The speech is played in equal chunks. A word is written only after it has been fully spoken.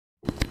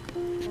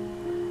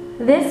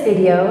This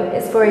video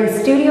is for a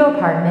studio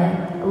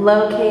apartment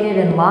located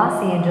in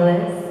Los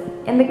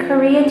Angeles in the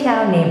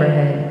Koreatown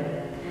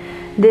neighborhood.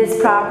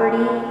 This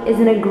property is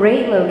in a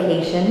great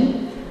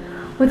location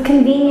with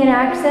convenient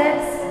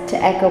access to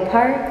Echo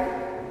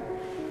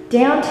Park,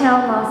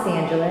 downtown Los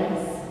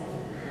Angeles,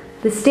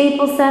 the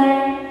Staples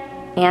Center,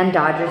 and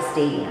Dodger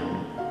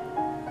Stadium.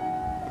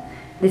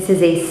 This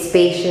is a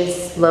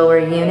spacious lower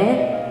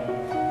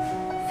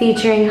unit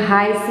featuring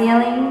high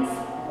ceilings,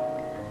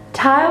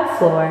 tile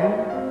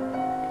floor,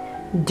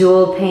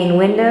 dual pane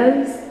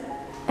windows,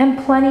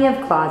 and plenty of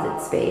closet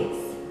space.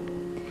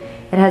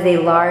 It has a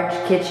large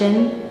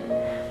kitchen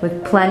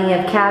with plenty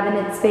of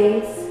cabinet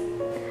space,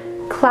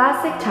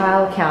 classic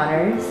tile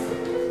counters,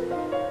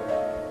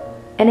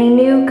 and a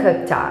new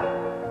cooktop.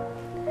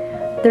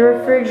 The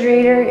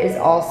refrigerator is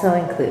also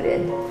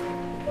included.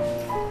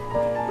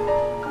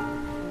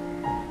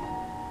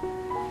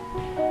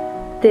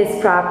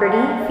 This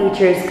property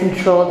features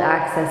controlled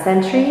access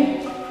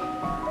entry,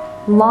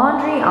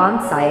 laundry on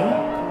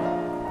site,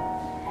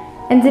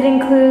 and it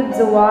includes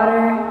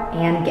water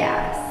and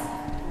gas.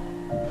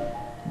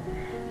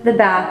 The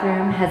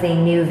bathroom has a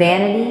new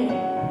vanity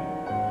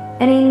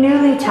and a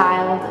newly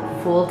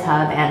tiled full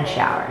tub and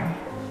shower.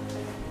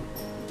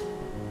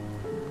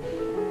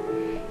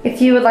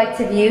 If you would like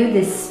to view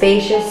this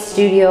spacious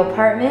studio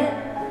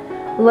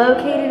apartment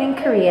located in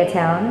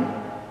Koreatown,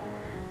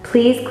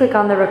 please click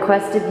on the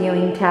Request a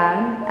Viewing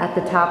tab at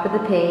the top of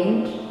the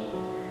page,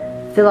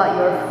 fill out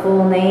your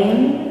full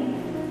name,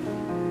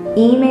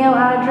 email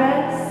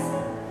address,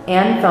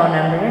 and phone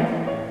number,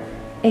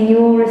 and you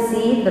will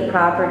receive the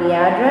property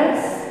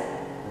address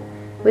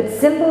with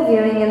simple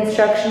viewing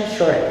instructions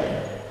shortly.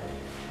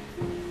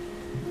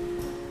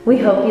 We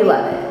hope you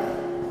love it.